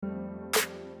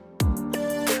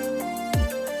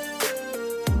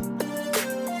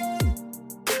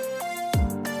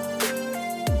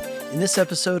this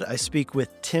episode, I speak with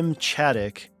Tim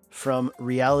Chaddick from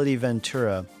Reality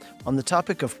Ventura on the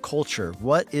topic of culture.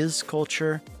 What is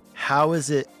culture? How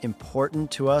is it important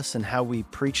to us and how we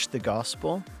preach the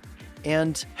gospel?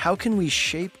 And how can we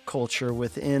shape culture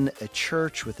within a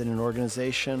church, within an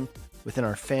organization, within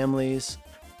our families,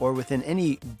 or within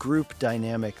any group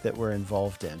dynamic that we're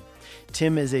involved in?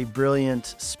 Tim is a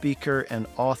brilliant speaker and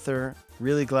author.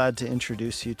 Really glad to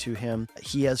introduce you to him.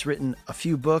 He has written a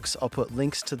few books. I'll put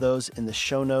links to those in the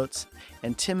show notes.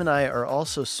 And Tim and I are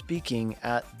also speaking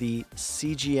at the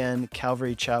CGN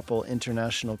Calvary Chapel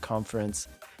International Conference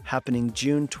happening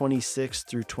June 26th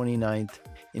through 29th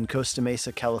in Costa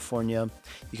Mesa, California.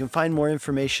 You can find more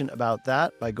information about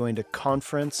that by going to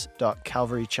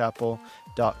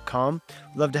conference.calvarychapel.com.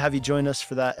 We'd love to have you join us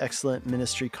for that excellent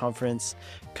ministry conference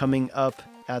coming up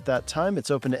at that time.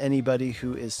 It's open to anybody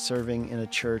who is serving in a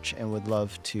church and would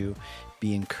love to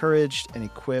be encouraged and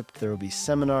equipped. There will be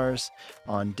seminars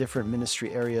on different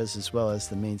ministry areas as well as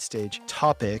the main stage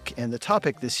topic. And the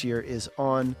topic this year is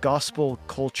on gospel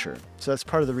culture. So that's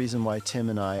part of the reason why Tim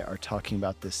and I are talking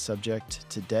about this subject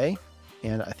today.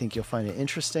 And I think you'll find it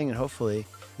interesting and hopefully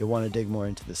you'll want to dig more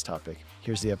into this topic.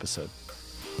 Here's the episode.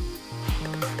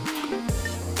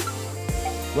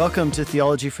 Welcome to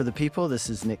Theology for the People. This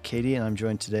is Nick Cady, and I'm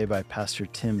joined today by Pastor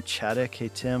Tim Chaddick.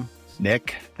 Hey, Tim.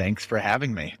 Nick, thanks for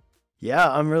having me. Yeah,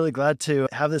 I'm really glad to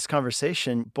have this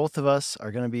conversation. Both of us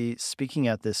are going to be speaking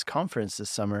at this conference this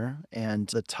summer, and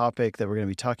the topic that we're going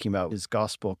to be talking about is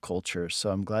gospel culture. So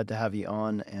I'm glad to have you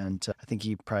on, and I think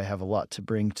you probably have a lot to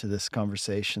bring to this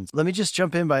conversation. Let me just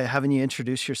jump in by having you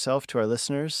introduce yourself to our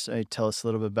listeners. Tell us a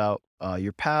little bit about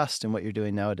your past and what you're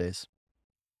doing nowadays.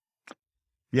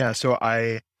 Yeah, so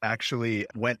I actually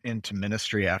went into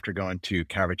ministry after going to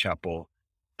Calvary Chapel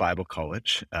Bible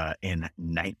College in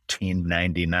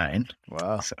 1999.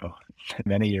 Wow. So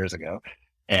many years ago,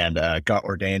 and got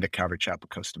ordained at Calvary Chapel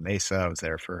Costa Mesa. I was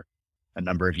there for a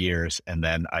number of years, and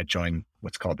then I joined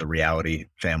what's called the Reality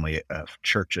family of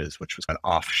churches, which was an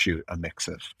offshoot, a mix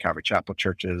of Calvary Chapel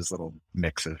churches, little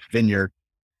mix of Vineyard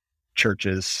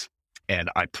churches, and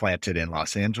I planted in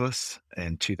Los Angeles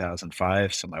in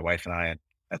 2005. So my wife and I,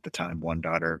 at the time, one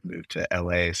daughter, moved to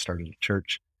LA, started a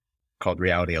church called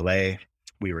Reality LA.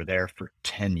 We were there for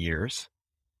 10 years,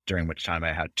 during which time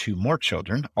I had two more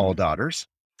children, all daughters.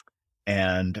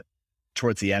 And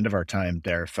towards the end of our time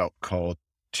there, felt called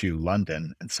to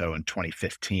London. And so in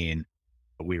 2015,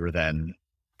 we were then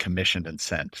commissioned and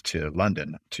sent to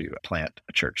London to plant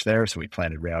a church there. So we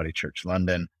planted Reality Church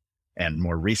London. And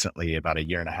more recently, about a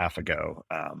year and a half ago,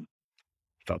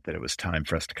 felt that it was time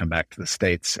for us to come back to the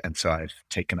States. And so I've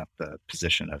taken up the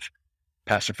position of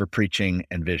pastor for preaching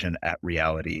and vision at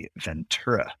Reality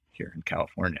Ventura here in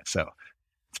California. So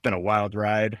it's been a wild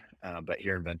ride, but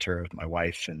here in Ventura with my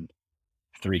wife and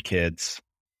three kids,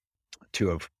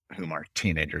 two of whom are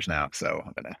teenagers now. So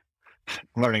I'm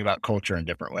learning about culture in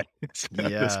different ways at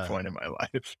this point in my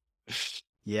life.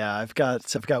 Yeah, I've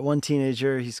got one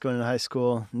teenager. He's going to high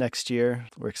school next year.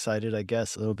 We're excited, I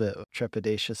guess, a little bit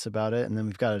trepidatious about it. And then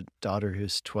we've got a daughter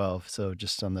who's 12, so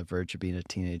just on the verge of being a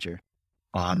teenager.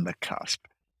 On the cusp.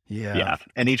 Yeah.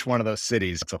 And each one of those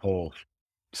cities, it's a whole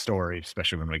story,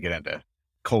 especially when we get into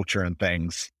culture and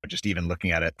things. Just even looking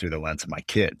at it through the lens of my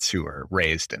kids who are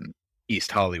raised in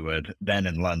East Hollywood, then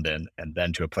in London, and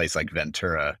then to a place like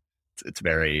Ventura. It's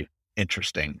very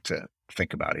interesting to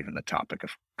think about even the topic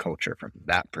of culture from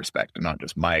that perspective, not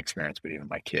just my experience, but even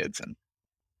my kids and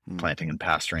planting and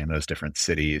pastoring in those different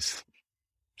cities.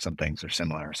 Some things are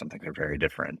similar, some things are very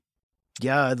different.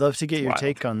 Yeah, I'd love to get your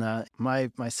take on that.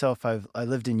 Myself, I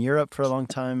lived in Europe for a long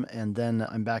time, and then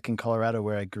I'm back in Colorado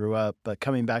where I grew up. But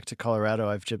coming back to Colorado,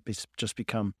 I've just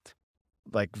become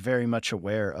like very much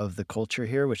aware of the culture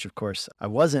here, which of course I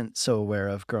wasn't so aware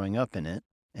of growing up in it.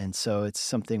 And so it's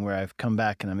something where I've come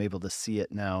back and I'm able to see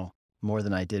it now more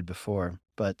than I did before.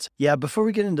 But yeah, before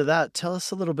we get into that, tell us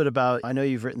a little bit about, I know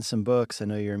you've written some books. I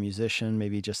know you're a musician.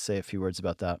 Maybe just say a few words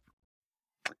about that.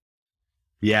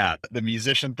 Yeah, the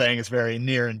musician thing is very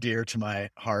near and dear to my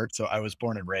heart. So I was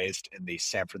born and raised in the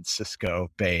San Francisco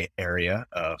Bay Area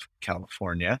of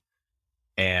California,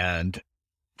 and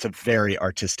it's a very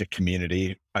artistic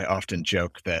community. I often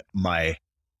joke that my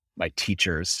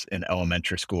teachers in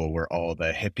elementary school were all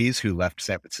the hippies who left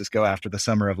San Francisco after the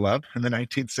Summer of Love in the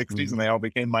 1960s, and they all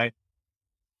became my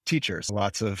teachers.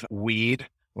 Lots of weed,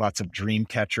 lots of dream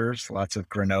catchers, lots of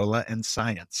granola, and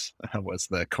science was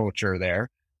the culture there.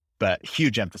 But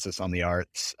huge emphasis on the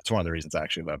arts. It's one of the reasons I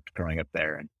actually loved growing up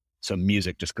there. And so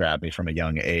music just grabbed me from a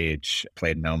young age.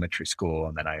 Played in elementary school,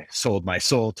 and then I sold my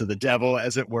soul to the devil,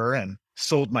 as it were, and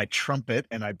sold my trumpet,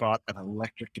 and I bought an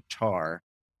electric guitar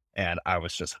and I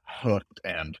was just hooked.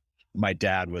 And my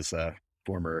dad was a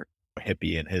former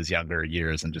hippie in his younger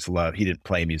years and just he didn't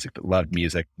play music, but loved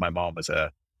music. My mom was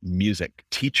a music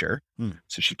teacher. Hmm.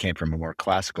 So she came from a more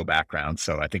classical background.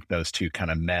 So I think those two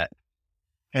kind of met.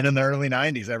 And in the early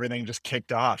 90s, everything just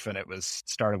kicked off, and it was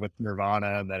started with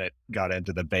Nirvana, and then it got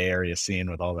into the Bay Area scene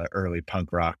with all the early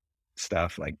punk rock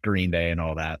stuff like Green Day and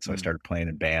all that. So I started playing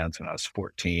in bands when I was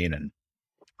 14 and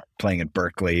playing in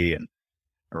Berkeley and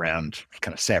around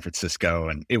kind of San Francisco.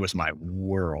 And it was my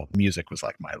world. Music was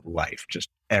like my life, just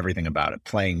everything about it.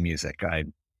 Playing music.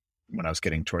 When I was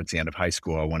getting towards the end of high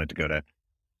school, I wanted to go to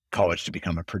college to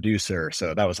become a producer.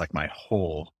 So that was like my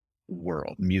whole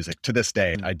world. Music. To this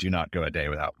day, I do not go a day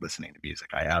without listening to music.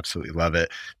 I absolutely love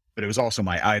it. But it was also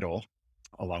my idol,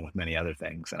 along with many other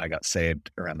things. And I got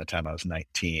saved around the time I was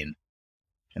 19.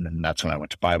 And then that's when I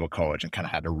went to Bible college and kind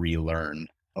of had to relearn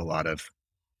a lot of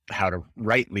how to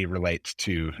rightly relate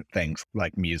to things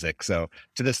like music. So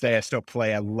to this day, I still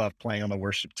play. I love playing on the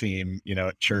worship team,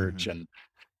 at church. And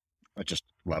I just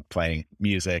love playing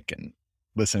music and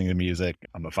listening to music.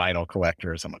 I'm a vinyl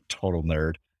collector, so I'm a total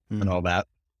nerd and all that.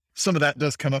 Some of that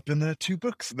does come up in the 2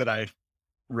 books that I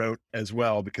wrote as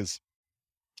well, because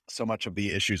so much of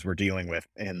the issues we're dealing with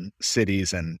in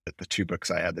cities and the 2 books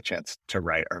I had the chance to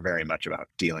write are very much about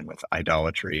dealing with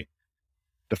idolatry.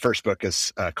 The first book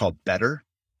is called Better: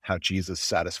 How Jesus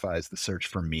Satisfies the Search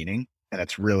for Meaning. And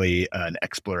it's really an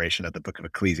exploration of the book of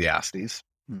Ecclesiastes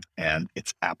and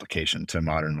its application to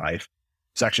modern life.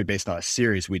 It's actually based on a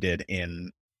series we did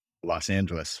in Los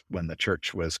Angeles when the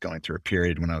church was going through a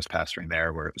period when I was pastoring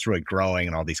there where it was really growing,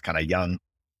 and all these kind of young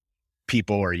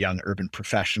people or young urban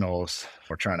professionals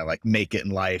were trying to like make it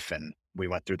in life. And we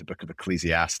went through the book of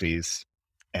Ecclesiastes,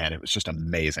 and it was just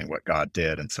amazing what God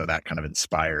did. And so that kind of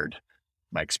inspired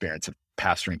my experience of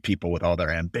pastoring people with all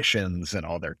their ambitions and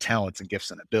all their talents and gifts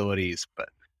and abilities, but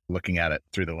looking at it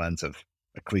through the lens of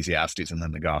Ecclesiastes and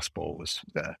then the gospel was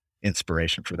the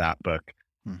inspiration for that book.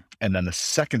 And then the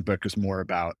second book is more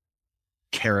about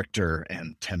character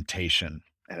and temptation,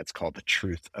 and it's called The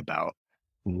Truth About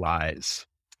Lies.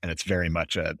 And it's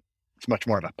much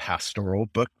more of a pastoral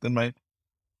book than my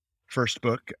first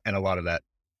book. And a lot of that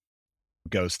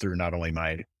goes through not only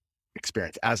my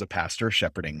experience as a pastor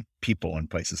shepherding people in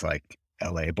places like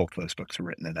LA, both those books were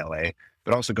written in LA,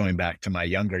 but also going back to my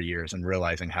younger years and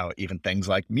realizing how even things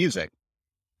like music,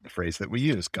 the phrase that we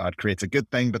use, God creates a good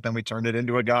thing, but then we turn it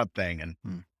into a God thing.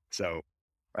 And so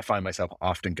I find myself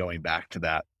often going back to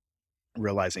that,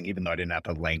 realizing even though I didn't have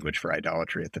a language for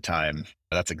idolatry at the time,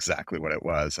 that's exactly what it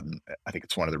was. And I think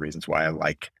it's one of the reasons why I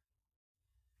like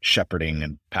shepherding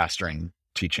and pastoring,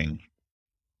 teaching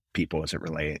people as it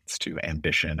relates to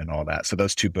ambition and all that. So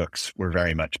those 2 books were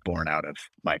very much born out of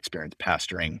my experience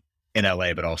pastoring in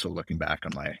LA, but also looking back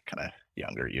on my kind of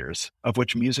younger years, of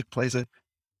which music plays a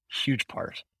huge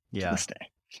part to this day.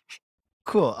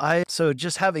 Cool. So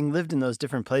just having lived in those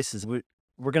different places,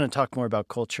 we're going to talk more about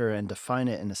culture and define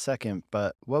it in a second,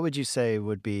 but what would you say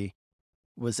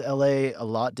was LA a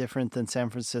lot different than San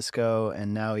Francisco?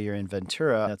 And now you're in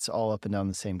Ventura. That's all up and down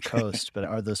the same coast, but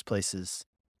are those places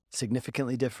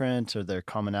significantly different? Are there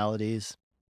commonalities?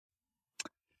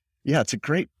 Yeah, it's a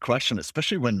great question,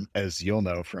 especially when, as you'll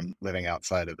know from living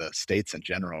outside of the States in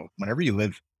general, whenever you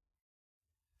live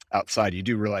outside, you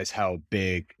do realize how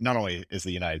big not only is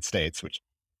the United States, which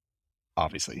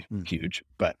obviously huge,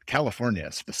 but California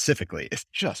specifically is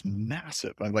just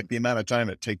massive. Like the amount of time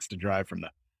it takes to drive from the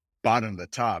bottom to the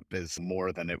top is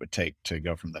more than it would take to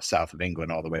go from the south of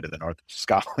England all the way to the north of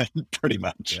Scotland, pretty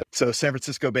much. Yeah. So San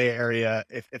Francisco Bay Area,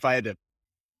 if I had to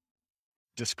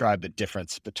describe the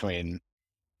difference between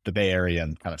the Bay Area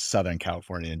and kind of Southern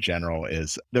California in general,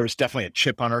 is there was definitely a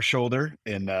chip on our shoulder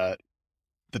in the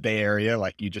Bay Area.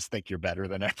 Like you just think you're better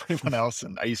than everyone else.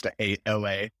 And I used to hate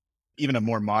LA. Even a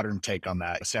more modern take on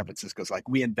that, San Francisco's like,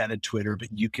 we invented Twitter, but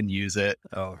you can use it.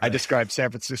 Oh, right. I describe San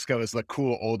Francisco as the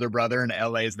cool older brother and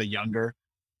LA as the younger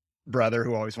brother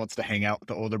who always wants to hang out with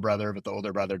the older brother, but the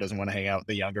older brother doesn't want to hang out with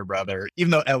the younger brother.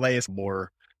 Even though LA is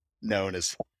more known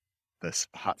as this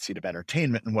hot seat of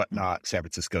entertainment and whatnot, San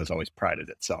Francisco has always prided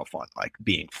itself on like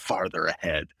being farther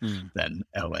ahead than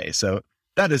LA. So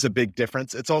that is a big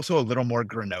difference. It's also a little more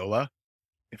granola,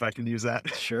 if I can use that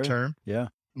term. Yeah.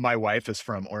 My wife is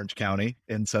from Orange County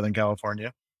in Southern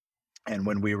California. And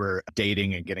when we were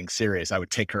dating and getting serious, I would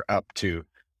take her up to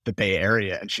the Bay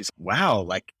Area and she's, wow,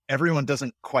 like everyone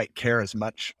doesn't quite care as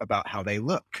much about how they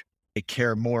look. They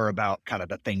care more about kind of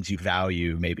the things you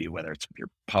value, maybe whether it's your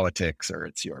politics or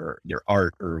it's your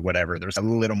art or whatever. There's a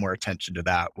little more attention to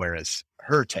that. Whereas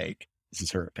her take, this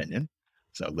is her opinion,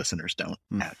 so listeners don't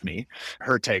Mm. at me.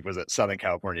 Her take was that Southern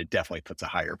California definitely puts a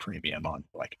higher premium on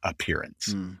like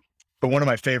appearance. Mm. But one of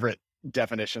my favorite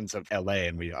definitions of LA,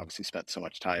 and we obviously spent so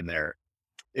much time there,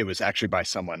 it was actually by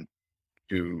someone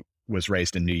who was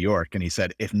raised in New York. And he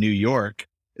said, if New York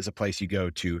is a place you go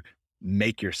to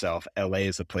make yourself, LA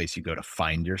is a place you go to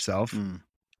find yourself. Mm.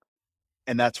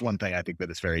 And that's one thing I think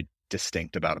that is very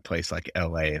distinct about a place like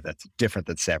LA that's different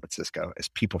than San Francisco, is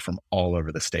people from all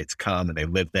over the states come and they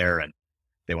live there and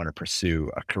they want to pursue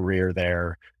a career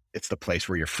there. It's the place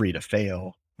where you're free to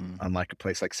fail. Mm. Unlike a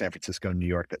place like San Francisco, New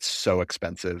York, that's so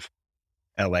expensive.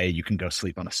 LA, you can go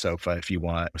sleep on a sofa if you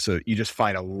want. So you just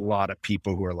find a lot of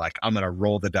people who are like, I'm going to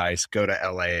roll the dice, go to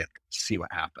LA and see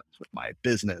what happens with my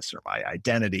business or my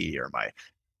identity or my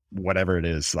whatever it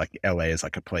is. Like LA is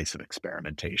like a place of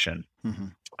experimentation. Mm-hmm.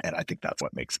 And I think that's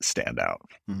what makes it stand out.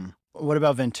 Mm-hmm. What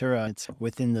about Ventura? It's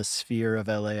within the sphere of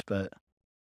LA, but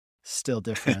still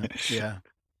different. Yeah.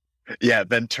 Yeah,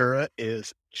 Ventura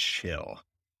is chill.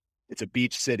 It's a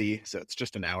beach city, so it's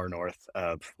just an hour north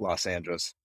of Los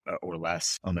Angeles or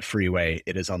less on the freeway.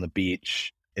 It is on the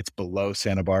beach. It's below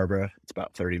Santa Barbara. It's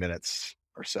about 30 minutes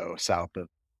or so south of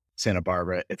Santa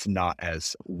Barbara. It's not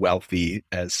as wealthy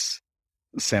as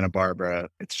Santa Barbara.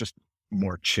 It's just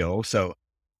more chill. So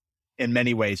in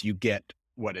many ways, you get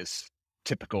what is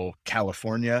typical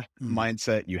California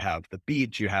mindset. You have the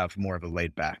beach, you have more of a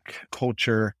laid back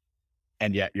culture,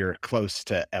 and yet you're close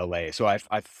to LA. So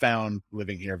I've found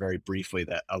living here very briefly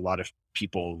that a lot of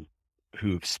people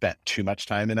who've spent too much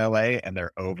time in LA and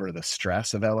they're over the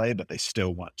stress of LA, but they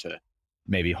still want to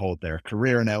maybe hold their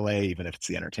career in LA, even if it's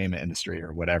the entertainment industry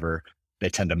or whatever, they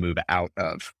tend to move out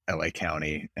of LA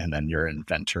County, and then you're in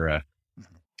Ventura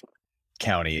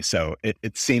County. So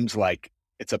it seems like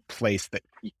it's a place that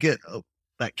you get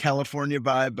that California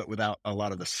vibe, but without a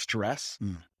lot of the stress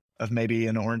of maybe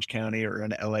an Orange County or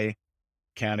an LA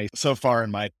County. So far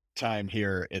in my time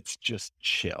here, it's just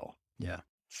chill. Yeah.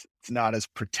 It's not as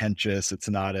pretentious. It's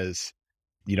not as,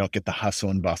 you don't get the hustle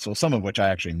and bustle, some of which I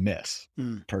actually miss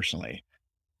personally,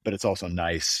 but it's also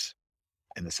nice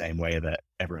in the same way that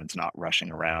everyone's not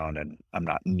rushing around, and I'm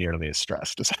not nearly as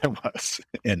stressed as I was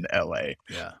in LA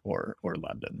or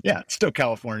London. Yeah, it's still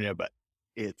California, but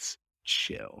it's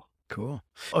chill. Cool.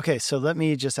 Okay, so let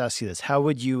me just ask you this. How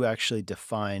would you actually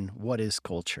define what is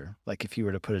culture? Like if you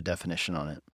were to put a definition on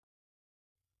it?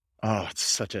 Oh, it's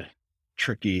such a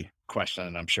tricky question,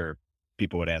 and I'm sure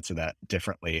people would answer that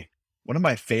differently. One of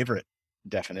my favorite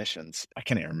definitions, I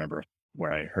can't even remember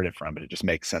where I heard it from, but it just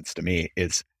makes sense to me,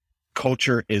 is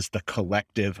culture is the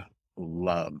collective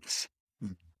loves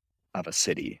of a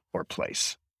city or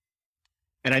place.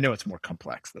 And I know it's more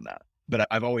complex than that, but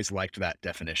I've always liked that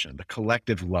definition. The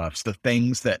collective loves, the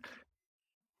things that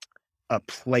a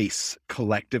place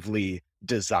collectively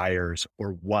desires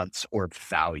or wants or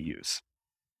values.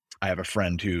 I have a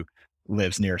friend who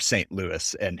lives near St.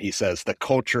 Louis, and he says the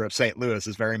culture of St. Louis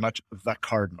is very much the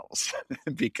Cardinals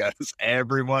because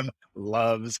everyone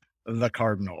loves the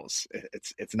Cardinals.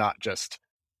 It's not just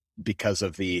because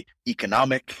of the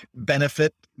economic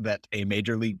benefit that a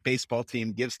Major League Baseball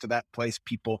team gives to that place.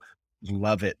 People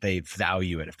love it. They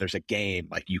value it. If there's a game,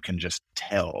 like you can just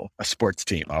tell. A sports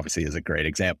team obviously is a great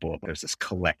example. There's this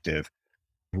collective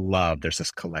love. There's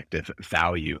this collective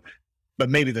value. But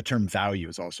maybe the term value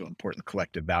is also important,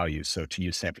 collective value. So to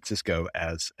use San Francisco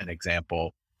as an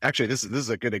example, actually, this is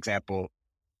a good example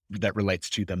that relates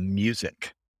to the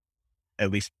music, at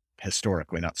least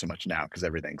historically, not so much now because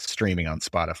everything's streaming on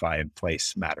Spotify and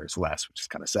place matters less, which is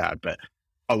kind of sad. But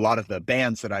a lot of the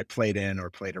bands that I played in or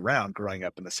played around growing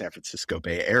up in the San Francisco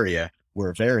Bay Area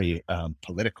were very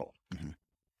political.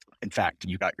 In fact,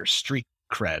 you got your street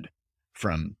cred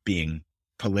from being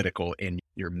political in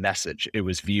your message. It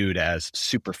was viewed as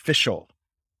superficial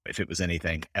if it was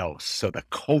anything else. So the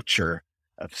culture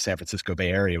of San Francisco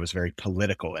Bay Area was very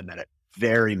political, and that it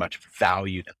very much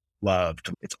valued and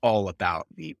loved. It's all about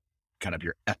the kind of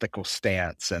your ethical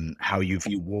stance and how you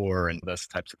view war and those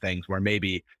types of things, where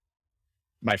maybe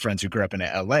my friends who grew up in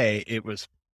LA, it was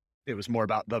more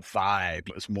about the vibe.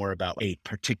 It was more about a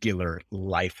particular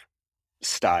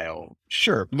lifestyle.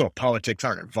 Sure, little politics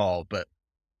aren't involved, but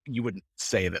you wouldn't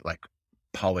say that like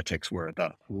politics were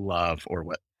the love or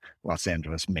what Los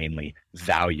Angeles mainly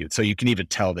valued. So you can even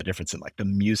tell the difference in like the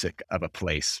music of a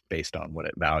place based on what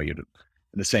it valued.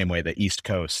 In the same way, the East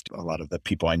Coast, a lot of the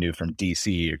people I knew from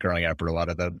DC growing up, or a lot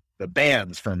of the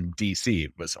bands from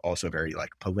DC was also very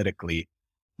like politically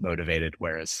motivated.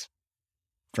 Whereas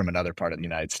from another part of the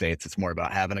United States. It's more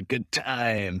about having a good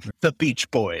time. The Beach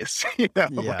Boys, Yeah,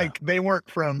 like they weren't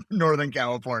from Northern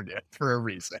California for a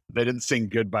reason. They didn't sing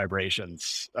good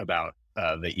vibrations about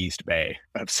the East Bay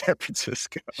of San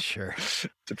Francisco, sure.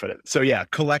 to put it. So yeah,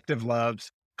 collective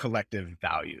loves, collective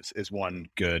values is one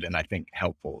good and I think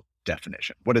helpful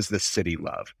definition. What does the city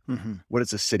love? Hmm. What does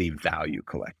the city value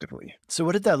collectively? So,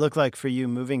 what did that look like for you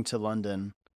moving to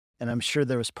London? And I'm sure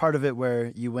there was part of it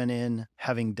where you went in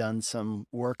having done some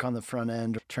work on the front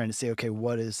end, trying to say, okay,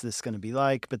 what is this going to be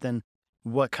like? But then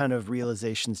what kind of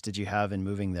realizations did you have in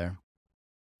moving there?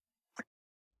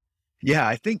 Yeah,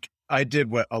 I think I did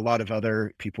what a lot of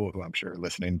other people who I'm sure are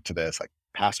listening to this, like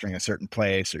pastoring a certain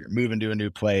place or you're moving to a new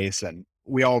place. And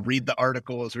we all read the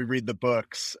articles, we read the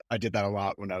books. I did that a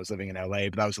lot when I was living in LA,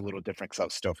 but that was a little different because I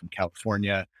was still from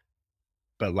California.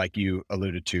 But like you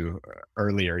alluded to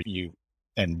earlier, you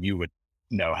would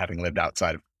know, having lived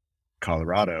outside of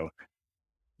Colorado,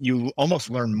 you almost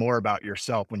learn more about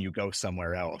yourself when you go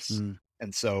somewhere else. Mm,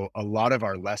 And so a lot of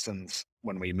our lessons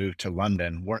when we moved to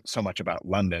London weren't so much about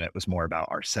London, it was more about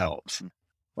ourselves. mm,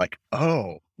 Like,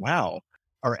 oh, wow,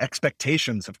 our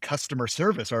expectations of customer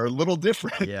service are a little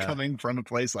different yeah. coming from a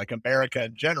place like America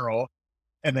in general.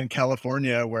 And then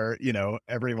California, where,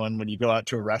 everyone, when you go out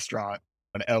to a restaurant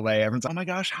in LA, everyone's, oh my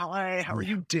gosh, hi, how are Yeah.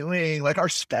 you doing? Like our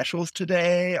specials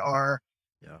today are,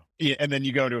 Yeah. yeah, and then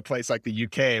you go to a place like the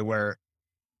UK where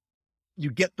you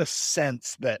get the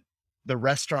sense that the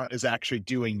restaurant is actually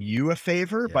doing you a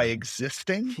favor by Yeah.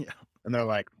 existing. Yeah. And they're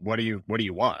like, what do you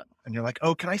want? And you're like,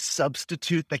 oh, can I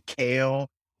substitute the kale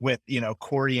with,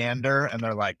 coriander? And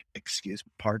they're like, excuse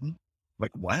me, pardon?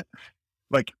 Like, what?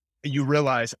 Like you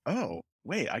realize, oh,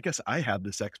 wait, I guess I have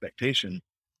this expectation.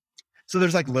 So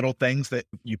there's like little things that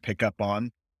you pick up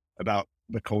on about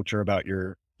the culture, about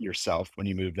yourself when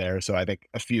you move there. So I think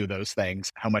a few of those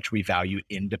things, how much we value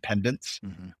independence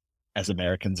Hmm. as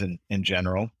Americans in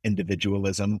general,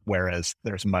 individualism, whereas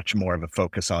there's much more of a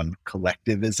focus on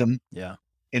collectivism Yeah.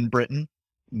 in Britain,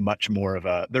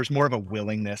 there's more of a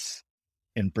willingness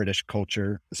in British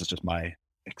culture. This is just my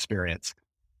experience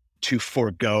to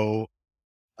forego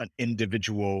an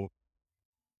individual,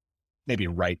 maybe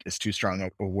right is too strong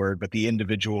a word, but the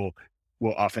individual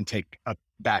will often take a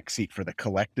backseat for the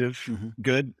collective Hmm.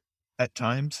 good at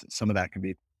times. Some of that can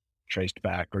be traced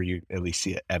back, or you at least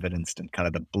see it evidenced in kind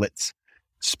of the Blitz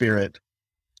spirit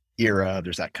era.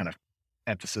 There's that kind of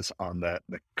emphasis on the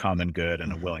common good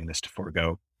and a Hmm. willingness to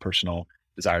forego personal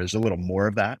desire. There's a little more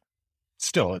of that.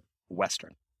 Still a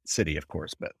Western city, of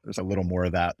course, but there's a little more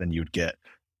of that than you'd get,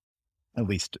 at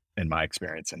least in my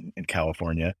experience in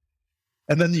California.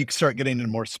 And then you start getting into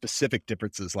more specific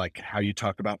differences, like how you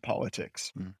talk about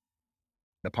politics. Mm.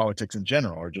 The politics in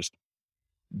general are just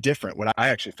different. What I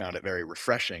actually found it very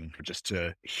refreshing just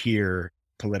to hear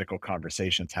political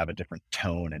conversations have a different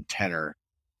tone and tenor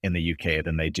in the UK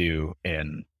than they do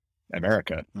in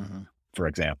America, Hmm. for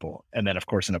example. And then, of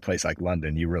course, in a place like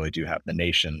London, you really do have the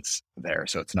nations there.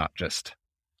 So it's not just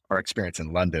our experience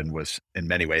in London was in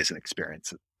many ways an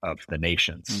experience of the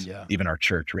nations. Yeah. Even our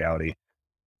church, Reality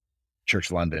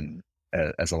Church London,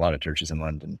 as a lot of churches in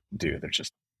London do, there's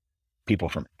just people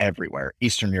from everywhere,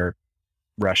 Eastern Europe,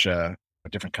 Russia,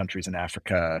 different countries in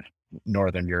Africa,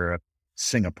 Northern Europe,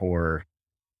 Singapore,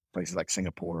 places like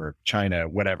Singapore, China,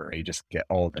 whatever. You just get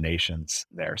all the nations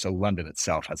there. So London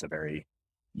itself has a very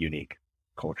unique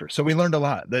culture. So we learned a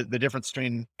lot. The difference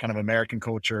between kind of American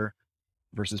culture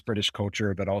versus British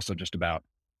culture, but also just about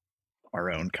our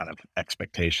own kind of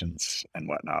expectations and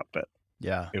whatnot. But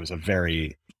Yeah. it was a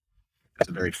very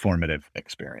formative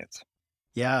experience.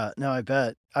 Yeah, no, I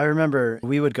bet. I remember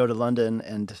we would go to London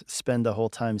and spend the whole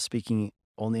time speaking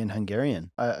only in Hungarian.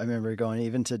 I remember going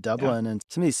even to Yeah, Dublin and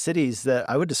some of these cities that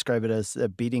I would describe it as a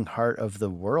beating heart of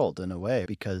the world in a way,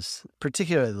 because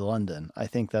particularly London, I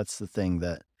think that's the thing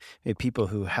that people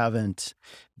who haven't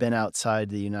been outside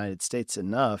the United States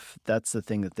enough, that's the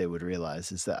thing that they would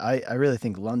realize is that I really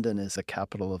think London is a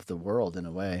capital of the world in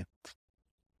a way.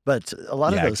 But a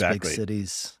lot of yeah, those big exactly.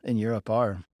 cities in Europe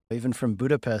are. Even from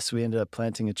Budapest, we ended up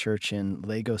planting a church in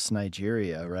Lagos,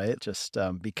 Nigeria, right? Just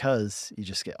because you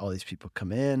just get all these people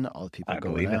come in, all the people I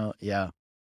going believe it. out. Yeah.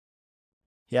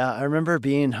 Yeah. I remember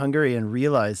being in Hungary and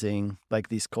realizing like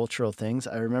these cultural things.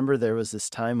 I remember there was this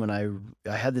time when I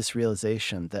had this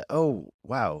realization that, oh,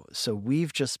 wow. So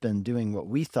we've just been doing what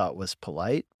we thought was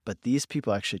polite, but these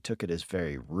people actually took it as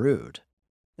very rude.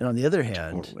 And on the other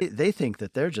hand, Totally. they think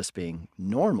that they're just being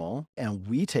normal and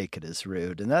we take it as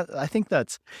rude. And that I think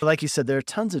that's like you said, there are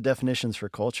tons of definitions for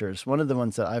cultures. One of the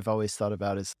ones that I've always thought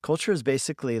about is culture is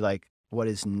basically like what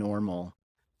is normal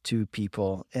to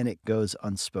people and it goes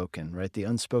unspoken, right? The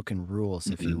unspoken rules,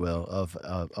 if you Mhm. will, of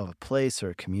a place or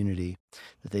a community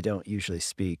that they don't usually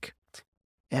speak.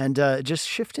 And just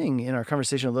shifting in our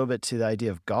conversation a little bit to the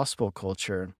idea of gospel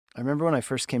culture. I remember when I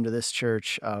first came to this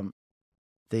church,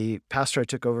 the pastor I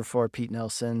took over for, Pete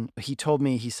Nelson, he told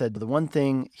me, he said the one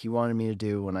thing he wanted me to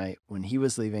do when he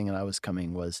was leaving and I was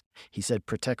coming was, he said,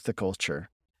 protect the culture.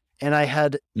 And I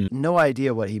had Mm. no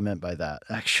idea what he meant by that.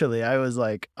 Actually, I was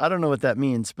like, I don't know what that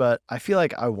means, but I feel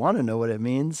like I want to know what it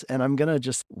means. And I'm going to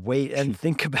just wait and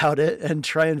think about it and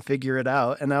try and figure it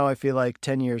out. And now I feel like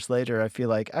 10 years later, I feel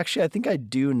like, actually, I think I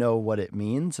do know what it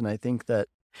means. And I think that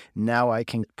now I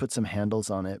can put some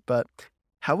handles on it. But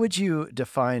how would you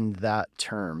define that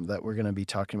term that we're going to be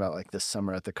talking about like this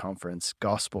summer at the conference,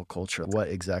 gospel culture? What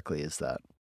exactly is that?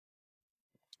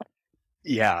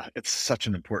 Yeah, it's such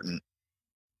an important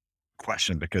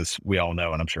question because we all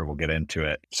know, and I'm sure we'll get into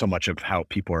it, so much of how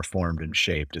people are formed and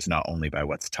shaped is not only by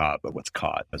what's taught, but what's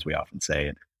caught, as we often say.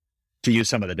 And to use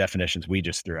some of the definitions we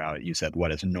just threw out, you said,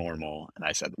 what is normal? And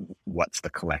I said, what's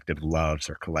the collective loves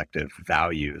or collective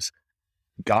values?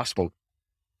 Gospel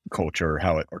culture,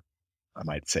 or I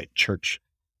might say church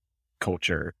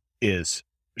culture, is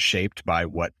shaped by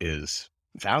what is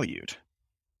valued.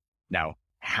 Now,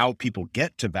 how people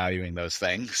get to valuing those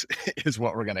things is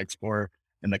what we're going to explore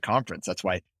in the conference. That's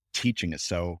why teaching is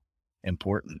so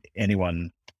important.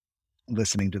 Anyone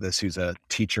listening to this who's a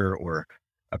teacher or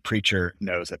a preacher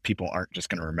knows that people aren't just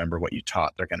going to remember what you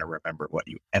taught. They're going to remember what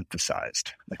you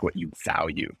emphasized, like what you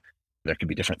value. There can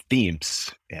be different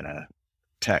themes in a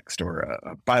text or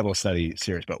a Bible study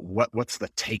series, but what's the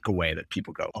takeaway that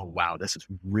people go, oh, wow, this is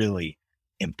really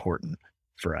important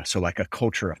for us. So like a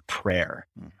culture of prayer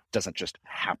doesn't just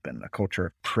happen. A culture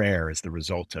of prayer is the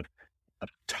result of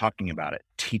talking about it,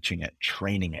 teaching it,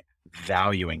 training it,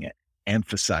 valuing it,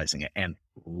 emphasizing it, and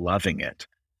loving it.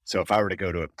 So if I were to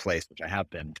go to a place, which I have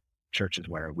been, churches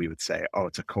where we would say, oh,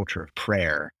 it's a culture of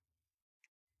prayer.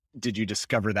 Did you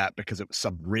discover that because it was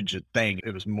some rigid thing?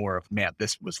 It was more of, man,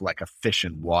 this was like a fish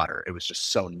in water. It was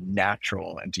just so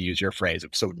natural. And to use your phrase,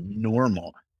 it was so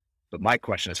normal. But my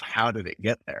question is, how did it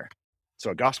get there? So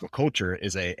a gospel culture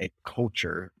is a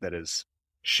culture that is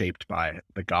shaped by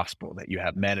the gospel, that you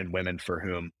have men and women for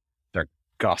whom they're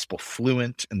gospel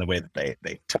fluent in the way that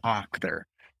they talk, they're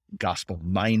gospel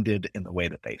minded in the way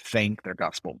that they think, they're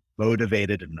gospel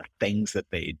motivated in the things that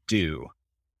they do.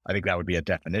 I think that would be a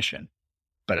definition.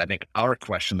 But I think our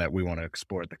question that we want to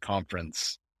explore at the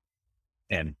conference,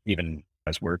 and even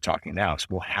as we're talking now, is,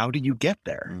 well, how do you get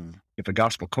there? If a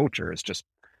gospel culture is just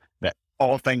that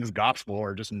all things gospel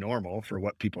are just normal for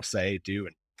what people say, do,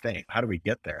 and think, how do we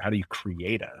get there? How do you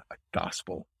create a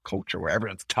gospel culture where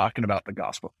everyone's talking about the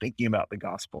gospel, thinking about the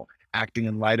gospel, acting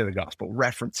in light of the gospel,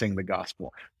 referencing the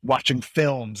gospel, watching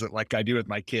films that, like I do with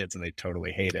my kids, and they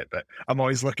totally hate it, but I'm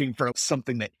always looking for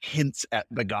something that hints at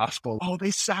the gospel. Oh,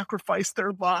 they sacrificed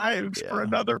their lives for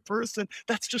another person.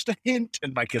 That's just a hint.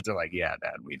 And my kids are like, yeah,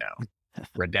 Dad, we know.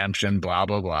 Redemption, blah,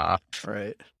 blah, blah.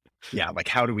 Right. Yeah. Like,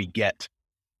 how do we get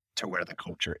to where the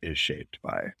culture is shaped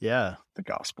by the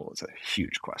gospel is a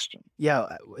huge question. Yeah.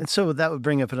 And so that would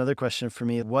bring up another question for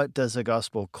me. What does a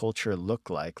gospel culture look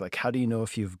like? Like, how do you know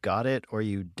if you've got it or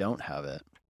you don't have it?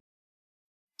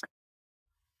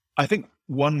 I think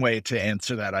one way to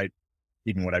answer that,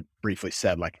 even what I briefly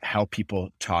said, like how people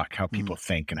talk, how people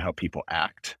think, and how people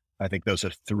act. I think those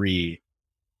are three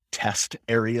test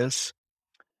areas.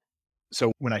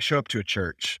 So when I show up to a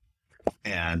church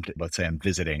and let's say I'm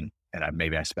visiting, and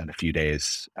maybe I spend a few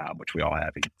days, which we all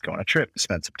have. You go on a trip,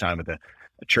 spend some time at a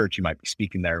church. You might be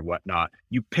speaking there, whatnot.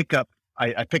 You pick up.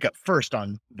 I pick up first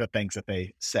on the things that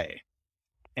they say,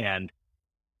 and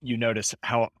you notice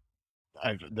how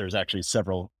there's actually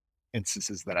several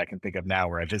instances that I can think of now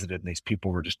where I visited, and these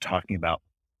people were just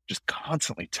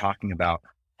constantly talking about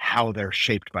how they're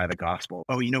shaped by the gospel.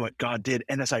 Oh, you know what God did,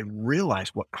 and as I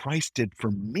realized what Christ did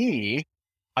for me,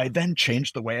 I then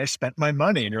changed the way I spent my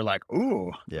money. And you're like,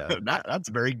 ooh, that's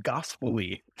very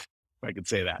gospel-y, if I could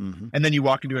say that. And then you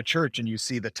walk into a church and you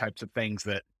see the types of things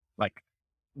that, like,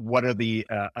 what are the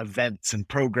events and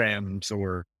programs,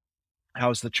 or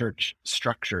how's the church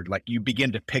structured? Like, you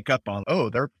begin to pick up on, oh,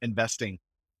 they're investing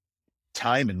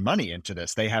time and money into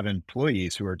this. They have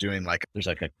employees who are doing, like, there's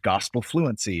like a gospel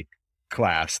fluency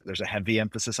class. There's a heavy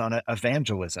emphasis on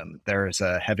evangelism. There's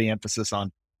a heavy emphasis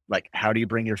on, like, how do you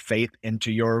bring your faith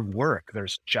into your work?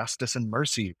 There's justice and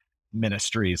mercy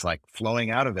ministries like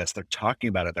flowing out of this. They're talking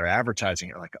about it. They're advertising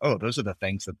it. You're like, oh, those are the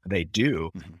things that they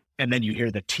do. And then you hear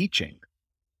the teaching.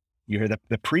 You hear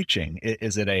the preaching.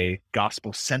 Is it a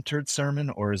gospel-centered sermon,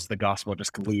 or is the gospel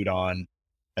just glued on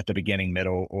at the beginning,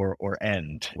 middle, or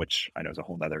end, which I know is a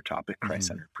whole nother topic, Hmm.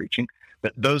 Christ-centered preaching.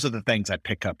 But those are the things I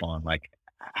pick up on, like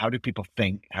how do people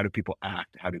think? How do people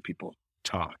act? How do people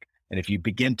talk? And if you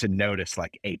begin to notice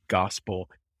like a gospel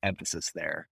emphasis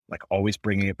there, like always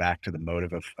bringing it back to the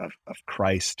motive of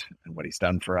Christ and what he's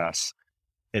done for us,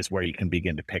 is where you can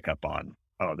begin to pick up on,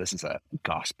 oh, this is a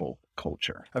gospel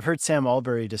culture. I've heard Sam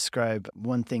Albury describe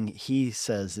one thing he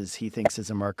says is he thinks is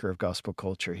a marker of gospel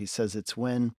culture. He says it's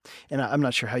when, and I'm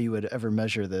not sure how you would ever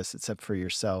measure this except for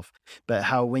yourself, but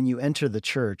how when you enter the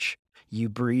church, you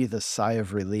breathe a sigh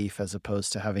of relief as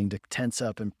opposed to having to tense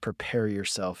up and prepare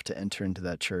yourself to enter into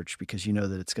that church because you know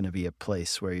that it's going to be a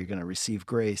place where you're going to receive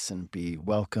grace and be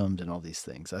welcomed and all these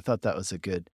things. I thought that was a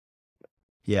good,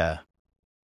 yeah.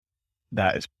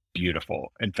 That is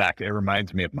beautiful. In fact, it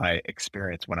reminds me of my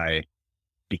experience when I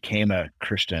became a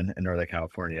Christian in Northern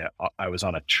California. I was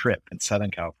on a trip in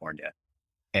Southern California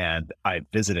and I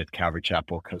visited Calvary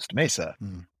Chapel, Costa Mesa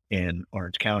Mm. in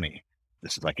Orange County.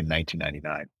 This is like in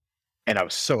 1999. And I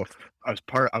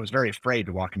was very afraid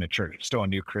to walk into church. Still a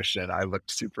new Christian. I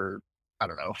looked super, I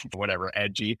don't know, whatever,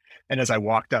 edgy. And as I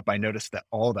walked up, I noticed that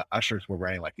all the ushers were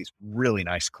wearing like these really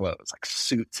nice clothes, like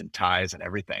suits and ties and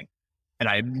everything. And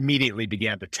I immediately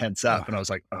began to tense up and I was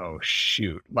like, oh,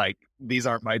 shoot, like these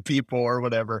aren't my people or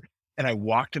whatever. And I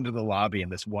walked into the lobby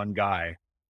and this one guy,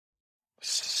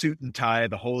 suit and tie,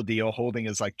 the whole deal, holding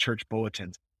his like church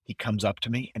bulletins. He comes up to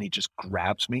me and he just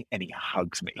grabs me and he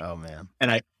hugs me. Oh, man.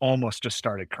 And I almost just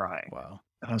started crying. Wow.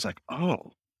 And I was like,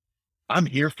 oh, I'm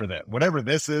here for that. Whatever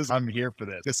this is, I'm here for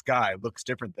this. This guy looks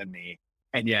different than me.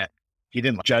 And yet he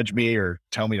didn't judge me or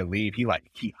tell me to leave.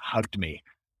 He hugged me.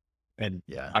 And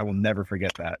Yeah, I will never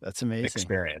forget that that's amazing.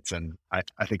 experience. And I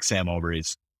think Sam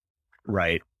Albury's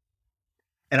right.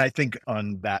 And I think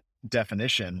on that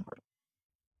definition,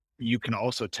 you can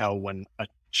also tell when a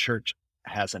church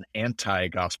has an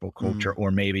anti-gospel culture, or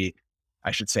maybe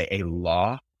I should say a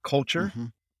law culture,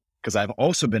 Mhm. because I've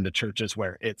also been to churches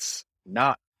where it's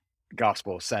not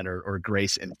gospel centered or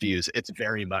grace infused. It's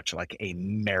very much like a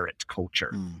merit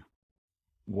culture. Mm.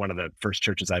 One of the first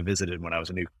churches I visited when I was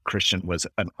a new Christian was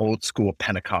an old school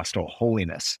Pentecostal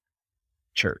holiness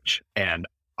church. And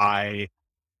I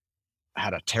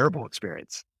had a terrible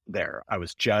experience there. I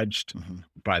was judged Mhm.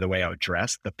 by the way I would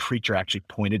dress. The preacher actually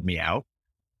pointed me out.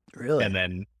 Really? And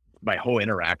then my whole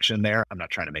interaction there, I'm not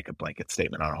trying to make a blanket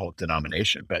statement on a whole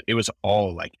denomination, but it was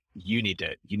all like, you need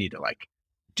to like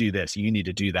do this, you need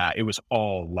to do that. It was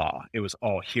all law. It was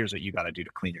all, here's what you got to do to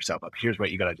clean yourself up. Here's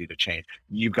what you got to do to change.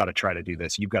 You've got to try to do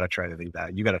this. You've got to try to do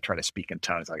that. You got to try to speak in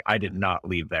tongues. Like I did not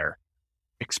leave there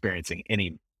experiencing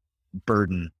any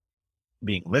burden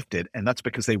being lifted. And that's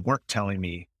because they weren't telling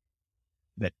me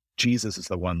that Jesus is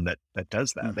the one that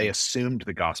does that. They assumed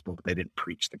the gospel, but they didn't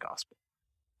preach the gospel.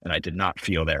 And I did not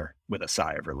feel there with a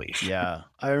sigh of relief. Yeah.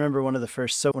 I remember one of the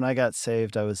first, so when I got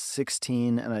saved, I was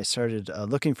 16 and I started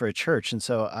looking for a church. And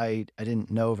so I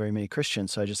didn't know very many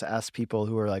Christians. So I just asked people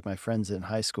who were like my friends in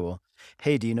high school,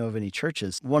 hey, do you know of any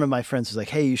churches? One of my friends was like,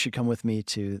 hey, you should come with me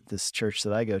to this church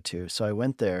that I go to. So I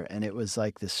went there and it was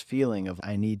like this feeling of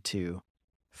I need to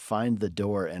find the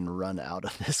door and run out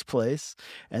of this place.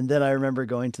 And then I remember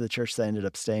going to the church that I ended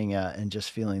up staying at and just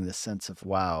feeling this sense of,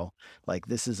 wow, like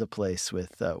this is a place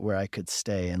with where I could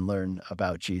stay and learn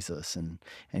about Jesus and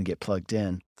get plugged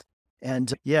in.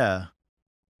 And yeah,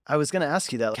 I was going to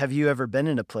ask you that. Have you ever been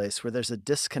in a place where there's a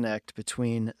disconnect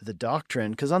between the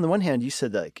doctrine? Because on the one hand, you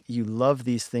said that like, you love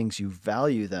these things, you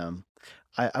value them.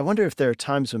 I wonder if there are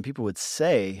times when people would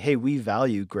say, hey, we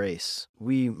value grace.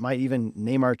 We might even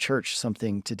name our church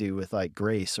something to do with like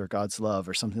grace or God's love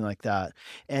or something like that.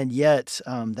 And yet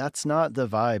that's not the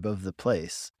vibe of the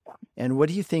place. And what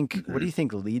do you think, what do you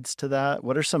think leads to that?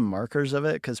 What are some markers of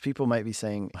it? Because people might be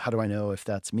saying, how do I know if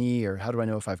that's me? Or how do I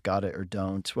know if I've got it or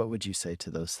don't? What would you say to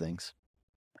those things?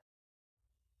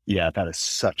 Yeah, that is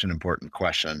such an important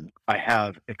question. I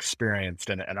have experienced,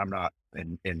 and I'm not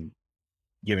in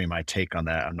giving my take on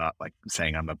that. I'm not like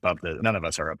saying I'm above none of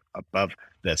us are above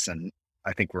this. And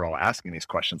I think we're all asking these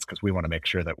questions because we want to make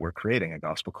sure that we're creating a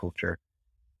gospel culture.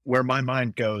 Where my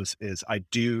mind goes is I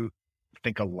do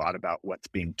think a lot about what's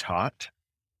being taught,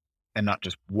 and not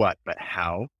just what, but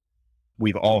how.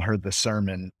 We've all heard the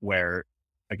sermon where,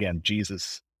 again,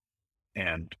 Jesus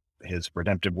and his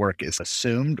redemptive work is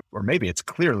assumed, or maybe it's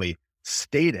clearly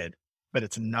stated, but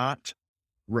it's not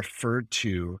referred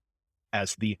to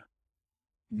as the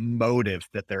motive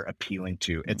that they're appealing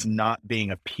to. It's not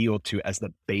being appealed to as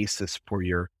the basis for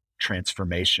your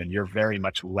transformation. You're very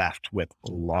much left with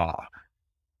law.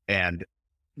 And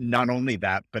not only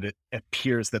that, but it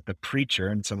appears that the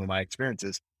preacher, in some of my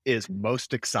experiences, is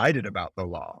most excited about the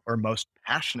law or most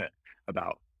passionate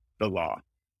about the law.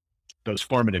 Those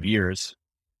formative years,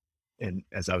 and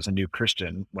as I was a new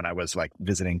Christian, when I was like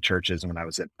visiting churches and when I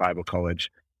was at Bible college,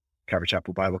 Calvary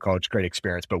Chapel Bible College, great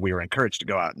experience, but we were encouraged to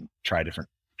go out and try different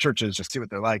churches, just see what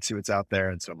they're like, see what's out there.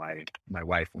 And so my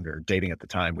wife, when we were dating at the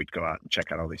time, we'd go out and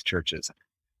check out all these churches.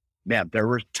 Man, there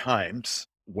were times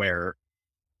where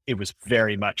it was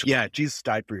very much, yeah, Jesus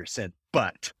died for your sin,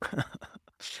 but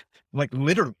like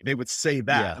literally they would say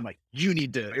that. Yeah. I'm like, you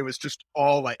need to, it was just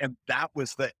all like, and that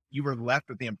was that you were left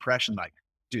with the impression like,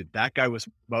 dude, that guy was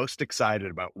most excited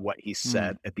about what he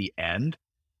said at the end.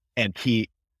 And he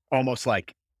almost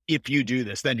like, if you do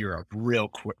this, then you're a real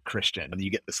Christian. And you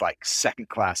get this like second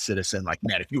class citizen, like,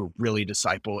 man, if you were really a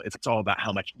disciple, it's all about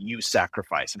how much you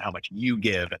sacrifice and how much you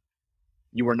give.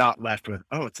 You were not left with,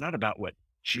 oh, it's not about what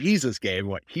Jesus gave,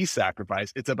 what he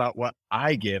sacrificed. It's about what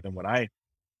I give and what I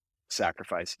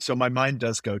sacrifice. So my mind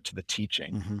does go to the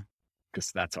teaching,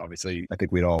 because that's obviously, I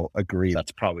think we'd all agree,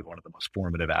 that's probably one of the most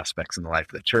formative aspects in the life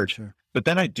of the church. Sure. But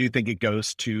then I do think it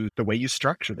goes to the way you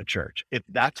structure the church. If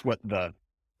that's what the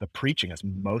preaching is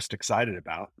most excited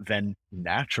about, then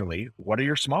naturally, what are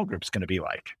your small groups going to be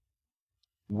like?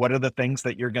 What are the things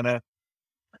that you're going to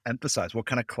emphasize? What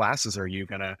kind of classes are you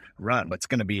going to run? What's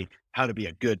going to be how to be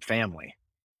a good family,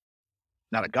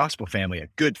 not a gospel family, a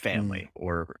good family,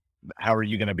 or how are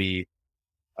you going to be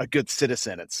a good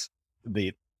citizen?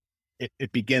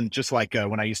 It begins just like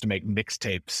when I used to make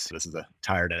mixtapes. This is a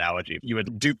tired analogy. You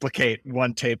would duplicate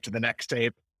one tape to the next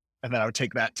tape, and then I would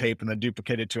take that tape and then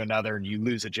duplicate it to another, and you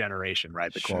lose a generation,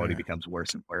 right? The quality becomes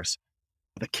worse and worse.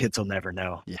 The kids will never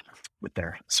know. Yeah. With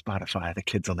their Spotify, the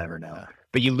kids will never know. Yeah.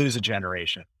 But you lose a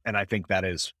generation. And I think that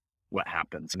is what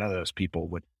happens. None of those people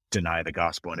would deny the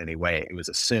gospel in any way. It was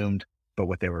assumed, but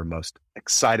what they were most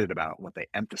excited about, what they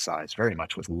emphasized very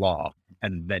much was law.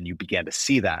 And then you began to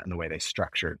see that in the way they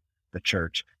structured the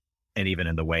church and even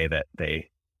in the way that they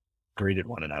greeted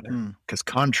one another. Because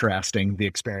contrasting the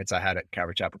experience I had at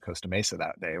Calvary Chapel Costa Mesa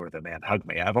that day where the man hugged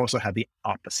me, I've also had the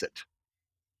opposite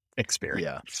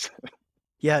experience.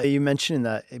 Yeah, you mentioned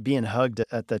that being hugged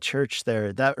at the church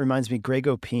there. That reminds me, Greg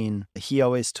Opine, he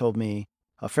always told me,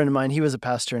 a friend of mine, he was a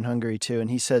pastor in Hungary too,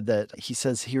 and he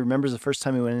says he remembers the first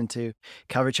time he went into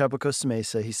Calvary Chapel Costa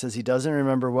Mesa. He says he doesn't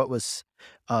remember what was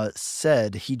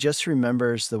said. He just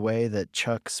remembers the way that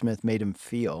Chuck Smith made him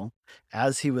feel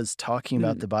as he was talking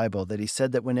about the Bible, that he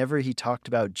said that whenever he talked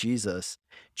about Jesus,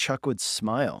 Chuck would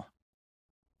smile.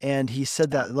 And he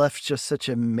said that left just such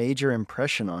a major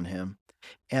impression on him.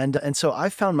 And so I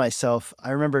found myself, I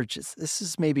remember this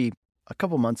is maybe a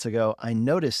couple months ago, I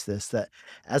noticed this, that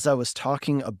as I was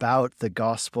talking about the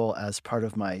gospel as part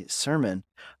of my sermon,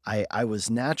 I was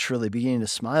naturally beginning to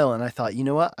smile. And I thought, you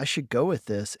know what, I should go with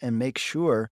this and make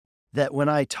sure that when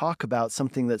I talk about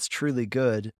something that's truly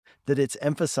good, that it's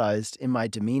emphasized in my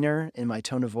demeanor, in my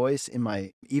tone of voice,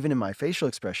 even in my facial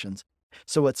expressions.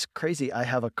 So what's crazy, I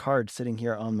have a card sitting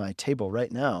here on my table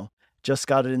right now. Just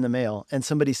got it in the mail. And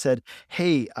somebody said,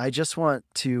 hey, I just want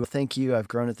to thank you. I've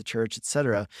grown at the church,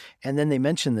 etc. And then they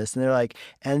mentioned this and they're like,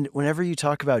 and whenever you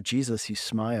talk about Jesus, you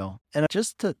smile. And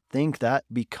just to think that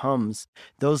becomes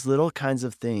those little kinds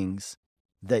of things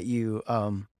that you,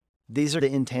 these are the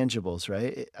intangibles,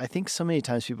 right? I think so many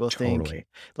times people think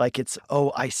like it's,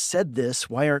 oh, I said this.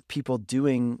 Why aren't people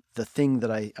doing the thing that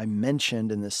I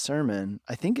mentioned in this sermon?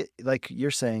 I think like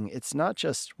you're saying, it's not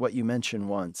just what you mention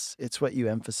once. It's what you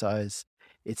emphasize.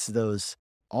 It's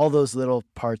all those little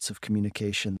parts of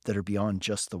communication that are beyond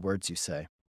just the words you say.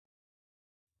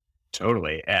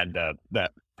 Totally. And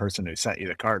that person who sent you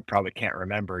the card probably can't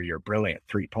remember your brilliant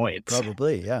 3 points.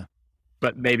 Probably, yeah.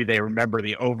 But maybe they remember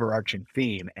the overarching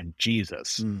theme and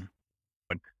Jesus.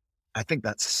 I think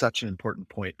that's such an important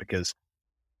point because,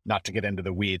 not to get into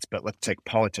the weeds, but let's take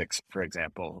politics, for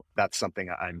example. That's something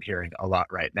I'm hearing a lot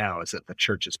right now, is that the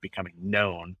church is becoming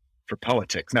known for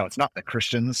politics. Now, it's not that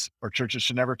Christians or churches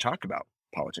should never talk about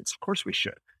politics. Of course we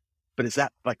should. But is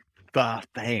that like the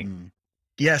thing?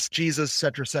 Yes, Jesus,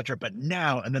 et cetera, but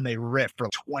now, and then they riff for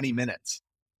 20 minutes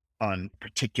on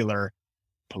particular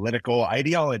political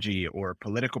ideology or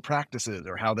political practices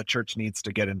or how the church needs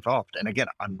to get involved. And again,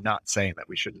 I'm not saying that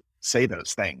we shouldn't say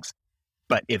those things,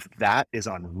 but if that is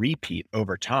on repeat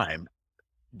over time,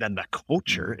 then the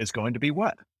culture is going to be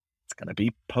what? It's going to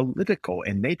be political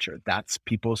in nature. That's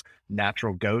people's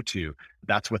natural go-to.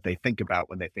 That's what they think about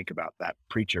when they think about that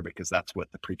preacher, because that's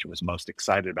what the preacher was most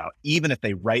excited about. Even if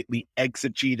they rightly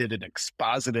exegeted and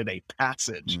exposited a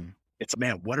passage, it's,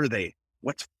 man,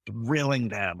 what's thrilling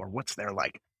them, or what's their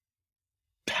like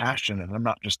passion? And I'm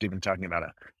not just even talking about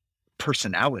a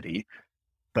personality,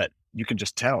 but you can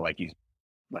just tell, like, you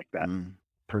like that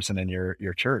person in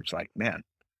your church, like, man,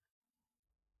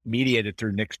 mediated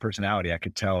through Nick's personality, I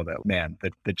could tell that, man,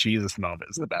 the Jesus moment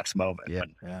is the best moment. Yeah.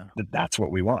 And Yeah. that's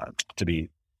what we want to be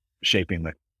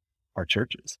shaping our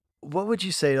churches. What would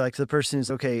you say, like, to the person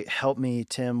who's, okay, help me,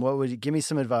 Tim, give me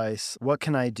some advice. What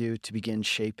can I do to begin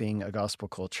shaping a gospel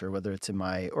culture, whether it's in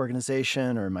my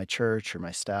organization or my church or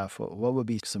my staff? What would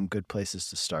be some good places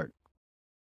to start?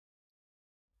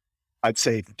 I'd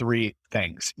say three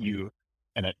things.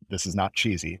 This is not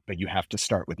cheesy, but you have to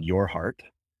start with your heart.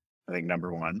 I think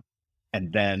number one.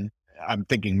 And then I'm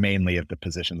thinking mainly of the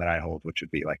position that I hold, which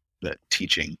would be like the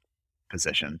teaching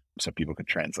position. So people could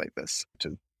translate this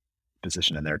to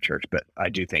position in their church. But I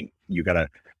do think you got to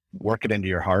work it into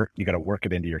your heart. You got to work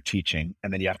it into your teaching.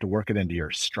 And then you have to work it into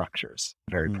your structures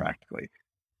very practically.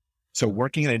 So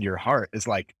working it into your heart is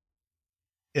like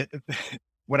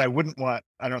what I wouldn't want.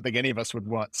 I don't think any of us would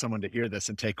want someone to hear this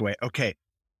and take away, okay,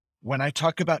 when I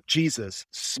talk about Jesus,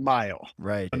 smile.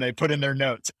 Right. And they put in their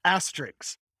notes,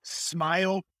 asterisks,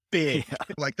 smile big. Yeah.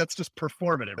 Like that's just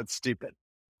performative. It's stupid.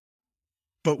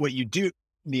 But what you do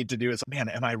need to do is, man,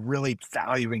 am I really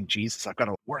valuing Jesus? I've got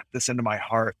to work this into my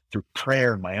heart through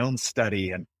prayer and my own study.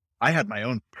 And I had my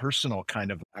own personal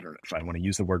kind of, I don't know if I want to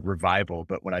use the word revival,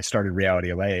 but when I started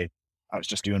Reality LA, I was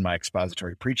just doing my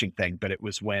expository preaching thing. But it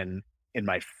was when in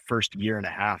my first year and a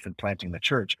half in planting the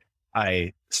church,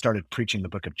 I started preaching the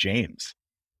book of James.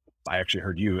 I actually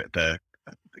heard you at the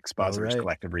Expositors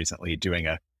Collective recently doing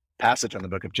a passage on the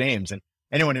book of James. And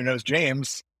anyone who knows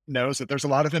James knows that there's a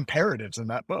lot of imperatives in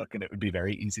that book, and it would be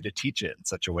very easy to teach it in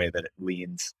such a way that it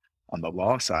leans on the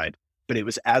law side. But it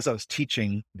was as I was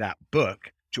teaching that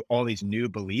book to all these new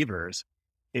believers,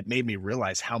 it made me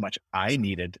realize how much I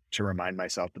needed to remind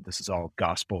myself that this is all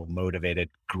gospel motivated,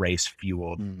 grace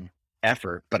fueled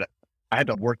effort. But I had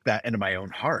to work that into my own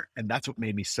heart. And that's what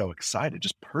made me so excited.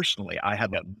 Just personally, I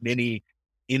had that mini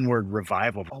inward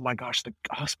revival of, oh my gosh, the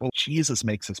gospel, Jesus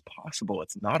makes this possible.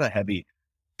 It's not a heavy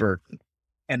burden.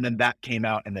 And then that came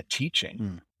out in the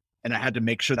teaching. And I had to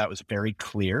make sure that was very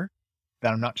clear,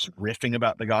 that I'm not just riffing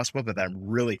about the gospel, but that I'm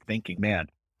really thinking, man,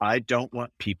 I don't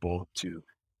want people to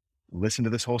listen to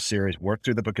this whole series, work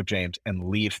through the book of James, and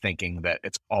leave thinking that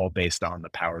it's all based on the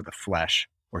power of the flesh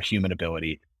or human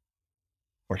ability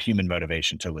or human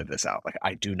motivation to live this out. Like,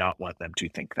 I do not want them to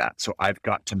think that. So I've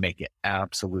got to make it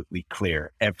absolutely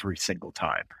clear every single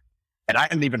time. And I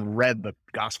hadn't even read the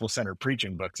gospel-centered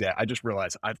preaching books yet. I just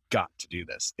realized I've got to do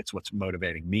this. It's what's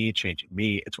motivating me, changing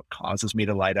me. It's what causes me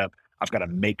to light up. I've got to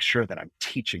make sure that I'm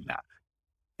teaching that.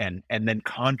 And then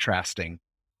contrasting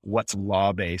what's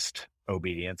law-based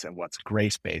obedience and what's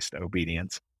grace-based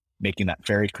obedience, making that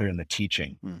very clear in the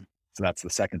teaching. So that's the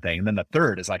second thing. And then the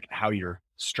third is like how you're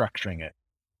structuring it.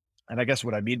 And I guess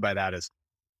what I mean by that is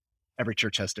every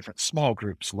church has different small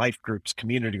groups, life groups,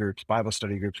 community groups, Bible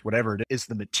study groups, whatever it is,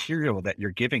 the material that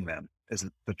you're giving them, is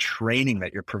the training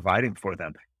that you're providing for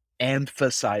them,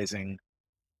 emphasizing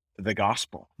the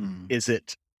gospel.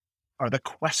 Are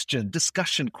the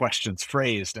discussion questions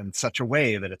phrased in such a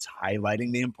way that it's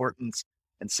highlighting the importance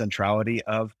and centrality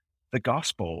of the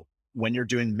gospel when you're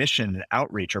doing mission and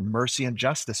outreach or mercy and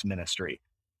justice ministry?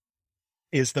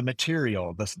 Is the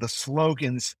material, the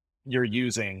slogans you're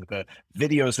using, the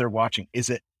videos they're watching, is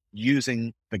it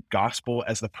using the gospel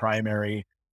as the primary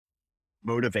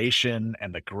motivation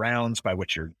and the grounds by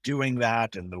which you're doing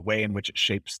that, and the way in which it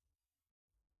shapes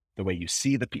the way you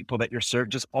see the people that you're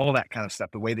serving? Just all that kind of stuff.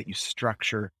 The way that you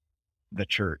structure the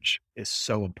church is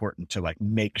so important to like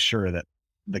make sure that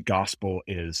the gospel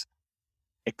is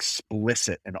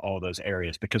explicit in all those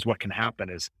areas, because what can happen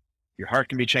is your heart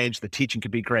can be changed, the teaching can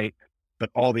be great,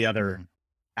 but all the other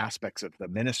aspects of the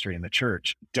ministry in the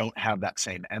church don't have that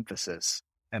same emphasis.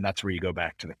 And that's where you go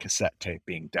back to the cassette tape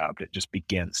being dubbed. It just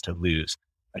begins to lose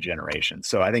a generation.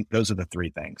 So I think those are the three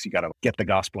things. You got to get the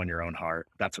gospel in your own heart.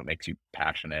 That's what makes you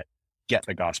passionate. Get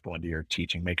the gospel into your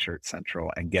teaching, make sure it's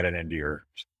central, and get it into your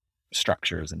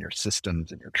structures and your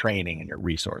systems and your training and your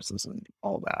resources and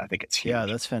all that. I think it's huge. Yeah,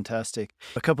 that's fantastic.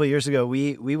 A couple of years ago,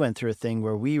 we went through a thing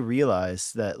where we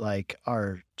realized that like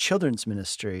our children's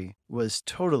ministry was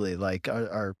totally like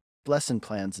our lesson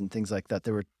plans and things like that.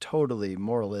 They were totally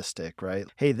moralistic, right?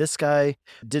 Hey, this guy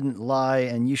didn't lie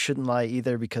and you shouldn't lie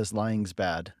either because lying's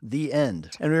bad. The end.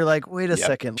 And we were like, wait a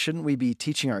second, shouldn't we be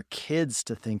teaching our kids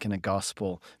to think in a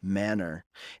gospel manner?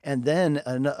 And then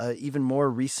an even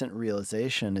more recent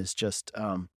realization is just,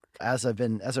 as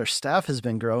our staff has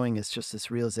been growing, it's just this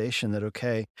realization that,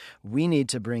 okay, we need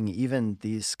to bring even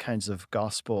these kinds of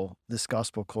this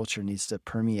gospel culture needs to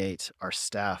permeate our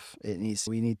staff.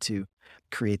 We need to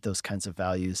create those kinds of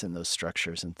values and those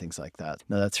structures and things like that.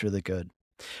 No, that's really good.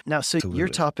 Now, so Absolutely. your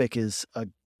topic is a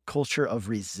culture of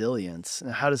resilience.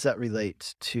 Now, how does that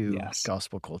relate to Yes.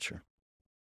 gospel culture?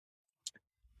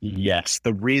 Yes.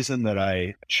 The reason that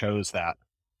I chose that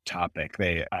topic,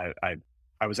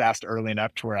 I was asked early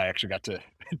enough to where I actually got to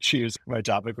choose my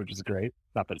topic, which is great.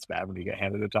 Not that it's bad when you get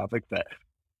handed a topic, but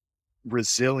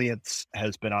resilience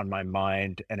has been on my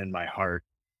mind and in my heart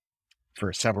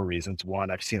for several reasons. One,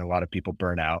 I've seen a lot of people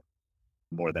burn out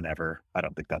more than ever. I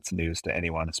don't think that's news to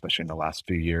anyone, especially in the last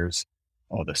few years,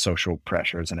 all the social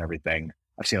pressures and everything.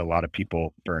 I've seen a lot of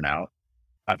people burn out.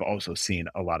 I've also seen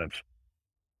a lot of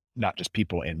not just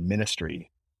people in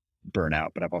ministry burn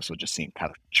out, but I've also just seen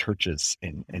kind of churches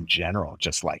in general,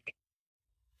 just like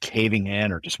caving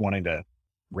in or just wanting to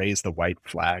raise the white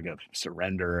flag of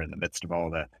surrender in the midst of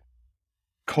all the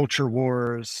culture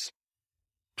wars,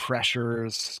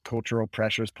 pressures, cultural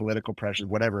pressures, political pressures,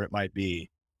 whatever it might be.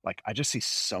 Like I just see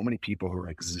so many people who are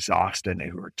exhausted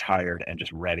and who are tired and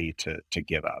just ready to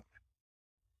give up.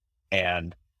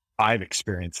 And I've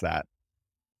experienced that,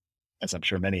 as I'm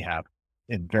sure many have,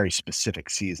 in very specific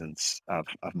seasons of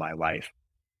my life.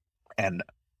 And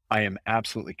I am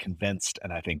absolutely convinced,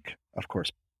 and I think, of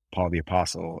course, Paul the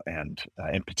Apostle, and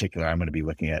in particular, I'm going to be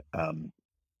looking at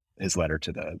his letter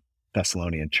to the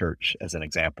Thessalonian church as an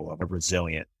example of a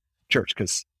resilient church,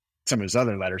 because some of his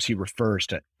other letters, he refers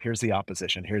to here's the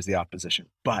opposition,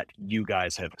 but you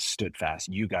guys have stood fast,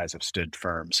 you guys have stood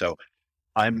firm. So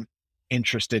I'm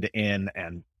interested in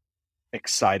and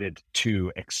excited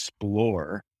to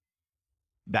explore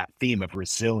that theme of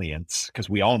resilience, because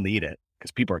we all need it,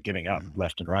 because people are giving up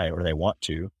left and right, or they want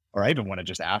to. Or I even want to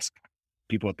just ask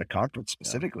people at the conference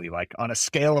specifically, like on a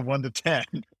scale of 1 to 10,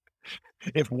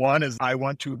 if 1 is I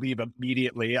want to leave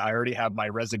immediately, I already have my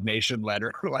resignation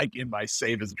letter like in my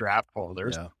save as draft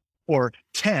folders. Yeah. Or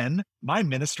 10, my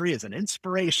ministry is an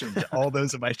inspiration to all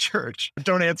those in my church.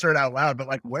 Don't answer it out loud, but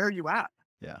like, where are you at?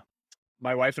 Yeah.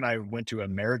 My wife and I went to a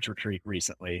marriage retreat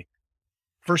recently.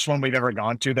 First one we've ever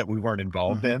gone to that we weren't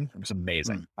involved in. It was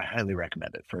amazing. I highly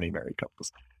recommend it for any married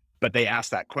couples. But they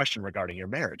asked that question regarding your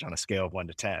marriage on a scale of 1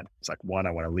 to 10. It's like 1,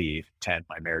 I want to leave. 10,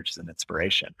 my marriage is an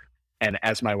inspiration. And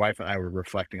as my wife and I were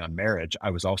reflecting on marriage,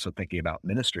 I was also thinking about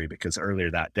ministry, because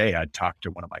earlier that day I'd talked to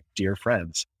one of my dear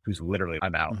friends who's literally,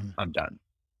 I'm out, I'm done.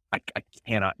 I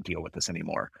cannot deal with this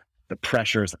anymore. The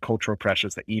pressures, the cultural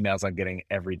pressures, the emails I'm getting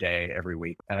every day, every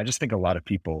week. And I just think a lot of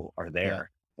people are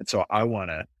there. Yeah. And so I want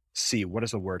to see, what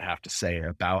does the word have to say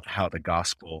about how the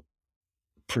gospel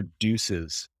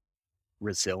produces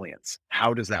resilience?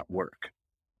 How does that work?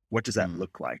 What does that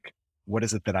look like? What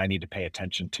is it that I need to pay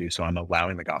attention to? So I'm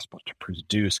allowing the gospel to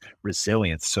produce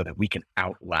resilience so that we can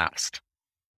outlast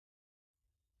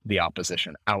the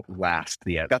opposition,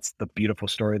 that's the beautiful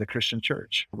story of the Christian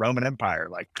church. Roman Empire,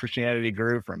 like Christianity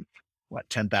grew from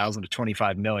 10,000 to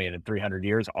 25 million in 300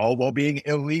 years, all while being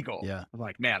illegal. Yeah. I'm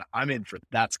like, man, I'm in for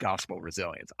that's gospel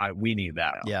resilience. We need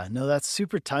that. Yeah, no, that's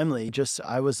super timely.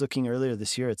 I was looking earlier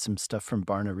this year at some stuff from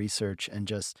Barna Research, and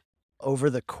just over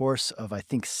the course of, I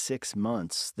think, 6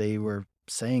 months, they were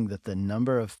saying that the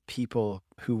number of people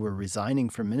who were resigning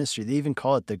from ministry, they even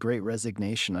call it the Great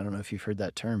Resignation. I don't know if you've heard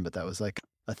that term, but that was like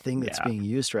a thing that's being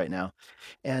used right now.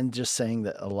 And just saying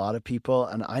that a lot of people,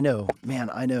 and I know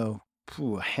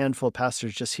a handful of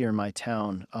pastors just here in my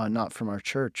town, not from our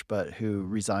church, but who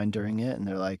resigned during it. And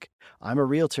they're like, I'm a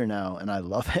realtor now and I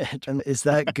love it. And is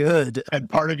that good? And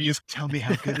part of you is, tell me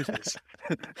how good it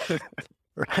is.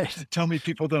 Right. Tell me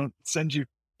people don't send you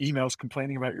emails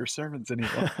complaining about your sermons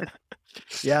anymore.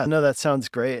 Yeah, no, that sounds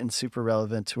great and super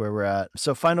relevant to where we're at.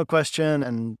 So final question,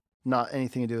 and not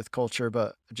anything to do with culture,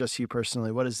 but just you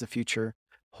personally, what does the future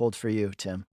hold for you,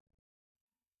 Tim?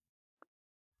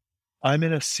 I'm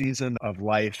in a season of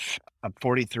life. I'm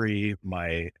 43.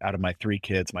 Out of my 3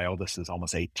 kids, my oldest is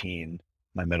almost 18.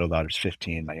 My middle daughter's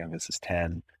 15. My youngest is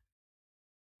 10.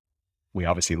 We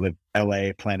obviously lived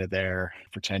LA, planted there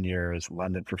for 10 years,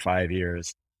 London for 5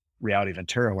 years. Reality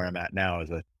Ventura, where I'm at now,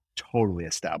 is a totally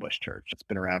established church. It's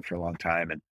been around for a long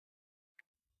time. And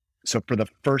so for the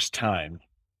first time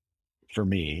for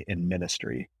me in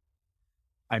ministry,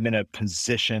 I'm in a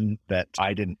position that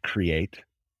I didn't create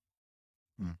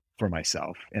for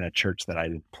myself, in a church that I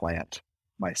didn't plant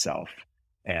myself.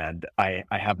 And I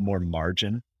have more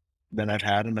margin than I've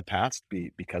had in the past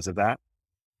because of that.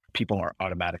 People are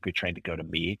automatically trained to go to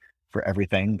me for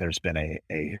everything. There's been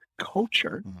a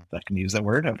culture, if I can use that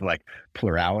word, of like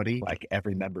plurality, like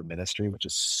every member ministry, which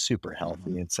is super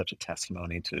healthy and such a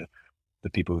testimony to the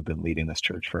people who've been leading this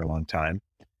church for a long time.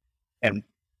 And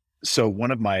so one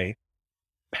of my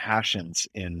passions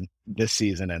in this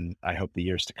season, and I hope the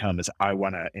years to come, is I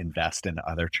want to invest in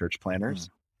other church planners,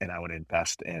 and I want to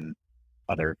invest in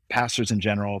other pastors in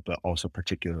general, but also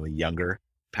particularly younger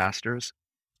pastors.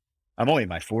 I'm only in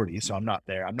my 40s, so I'm not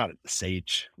there. I'm not at the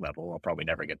sage level. I'll probably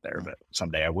never get there, but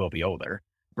someday I will be older.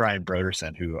 Brian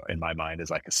Broderson, who in my mind is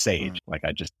like a sage,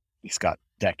 he's got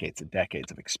decades and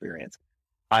decades of experience.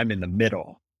 I'm in the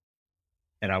middle,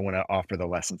 and I want to offer the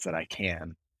lessons that I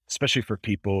can, especially for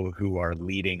people who are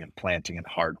leading and planting in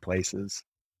hard places,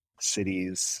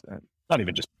 cities, not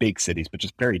even just big cities, but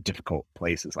just very difficult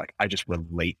places. Like, I just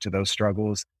relate to those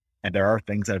struggles. And there are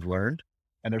things I've learned,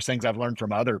 and there's things I've learned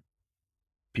from other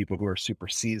people who are super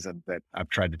seasoned that I've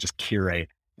tried to just curate.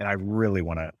 And I really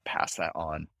want to pass that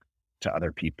on to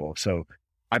other people. So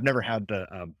I've never had the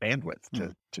bandwidth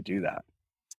to do that.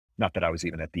 Not that I was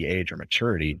even at the age or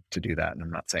maturity to do that. And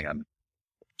I'm not saying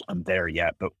I'm there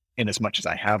yet, but in as much as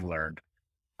I have learned,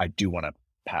 I do want to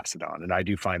pass it on. And I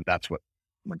do find that's what,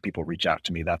 when people reach out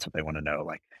to me, that's what they want to know.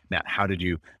 Like, Matt, how did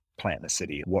you plant the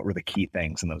city? What were the key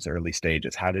things in those early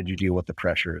stages? How did you deal with the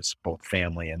pressures, both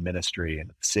family and ministry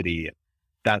and city?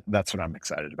 That's what I'm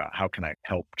excited about. How can I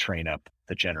help train up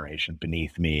the generation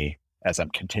beneath me as I'm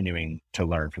continuing to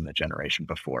learn from the generation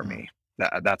before me?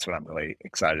 That's what I'm really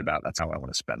excited about. That's how I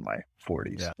want to spend my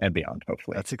 40s and beyond,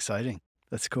 hopefully. That's exciting.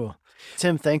 That's cool.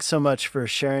 Tim, thanks so much for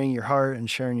sharing your heart and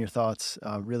sharing your thoughts.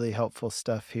 Really helpful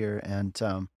stuff here.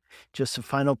 And just a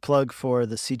final plug for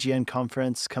the CGN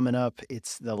conference coming up.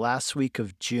 It's the last week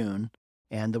of June.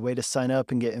 And the way to sign up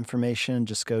and get information,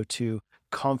 just go to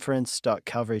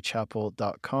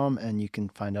conference.calvarychapel.com and you can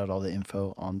find out all the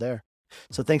info on there.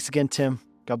 So thanks again, Tim.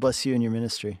 God bless you and your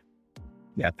ministry.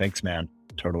 Yeah, thanks, man.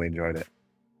 Totally enjoyed it.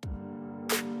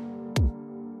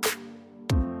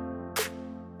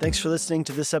 Thanks for listening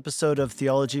to this episode of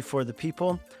Theology for the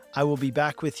People. I will be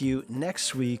back with you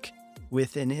next week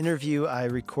with an interview I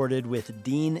recorded with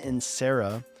Dean and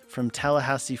Sarah from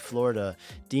Tallahassee, Florida.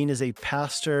 Dean is a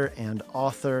pastor and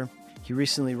author. He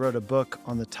recently wrote a book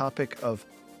on the topic of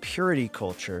purity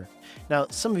culture. Now,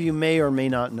 some of you may or may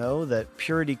not know that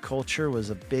purity culture was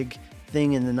a big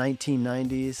thing in the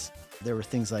 1990s. There were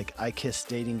things like I Kiss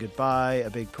Dating Goodbye, a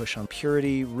big push on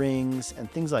purity rings, and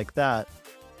things like that.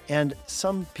 And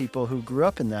some people who grew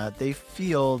up in that, they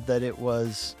feel that it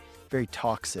was very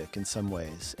toxic in some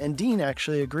ways. And Dean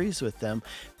actually agrees with them.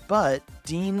 But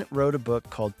Dean wrote a book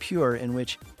called Pure, in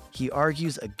which he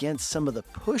argues against some of the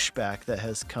pushback that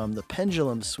has come, the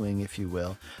pendulum swing, if you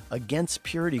will, against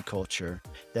purity culture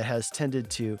that has tended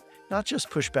to not just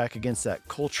push back against that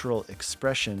cultural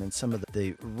expression and some of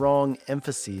the wrong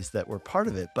emphases that were part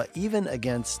of it, but even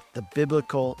against the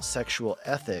biblical sexual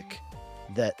ethic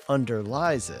that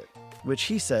underlies it, which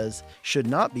he says should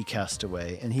not be cast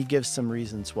away. And he gives some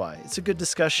reasons why. It's a good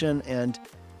discussion, and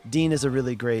Dean is a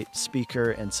really great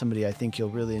speaker and somebody I think you'll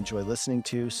really enjoy listening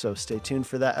to, so stay tuned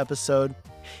for that episode.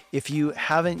 If you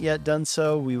haven't yet done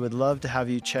so, we would love to have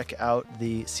you check out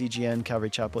the CGN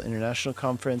Calvary Chapel International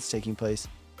Conference taking place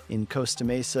in Costa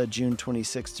Mesa, June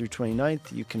 26th through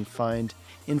 29th. You can find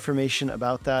information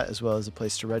about that as well as a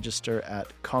place to register at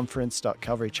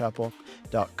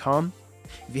conference.calvarychapel.com.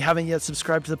 If you haven't yet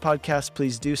subscribed to the podcast,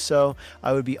 please do so.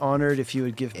 I would be honored if you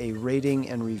would give a rating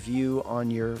and review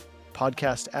on your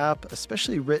podcast app.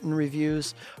 Especially written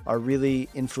reviews are really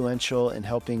influential in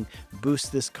helping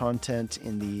boost this content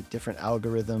in the different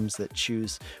algorithms that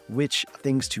choose which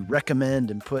things to recommend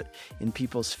and put in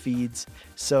people's feeds.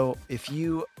 So if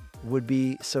you would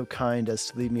be so kind as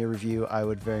to leave me a review, I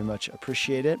would very much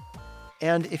appreciate it.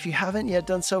 And if you haven't yet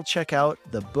done so, check out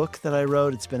the book that I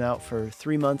wrote. It's been out for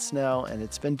 3 months now, and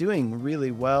it's been doing really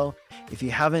well. If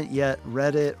you haven't yet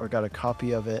read it or got a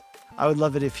copy of it, I would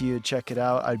love it if you'd check it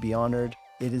out. I'd be honored.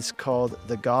 It is called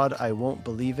The God I Won't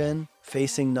Believe In,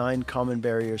 Facing 9 Common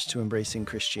Barriers to Embracing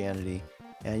Christianity.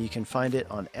 And you can find it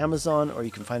on Amazon, or you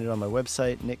can find it on my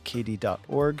website,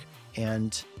 nickcady.org,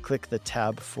 and click the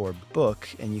tab for book,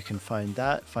 and you can find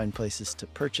places to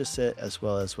purchase it, as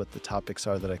well as what the topics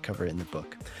are that I cover in the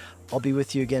book. I'll be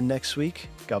with you again next week.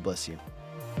 God bless you.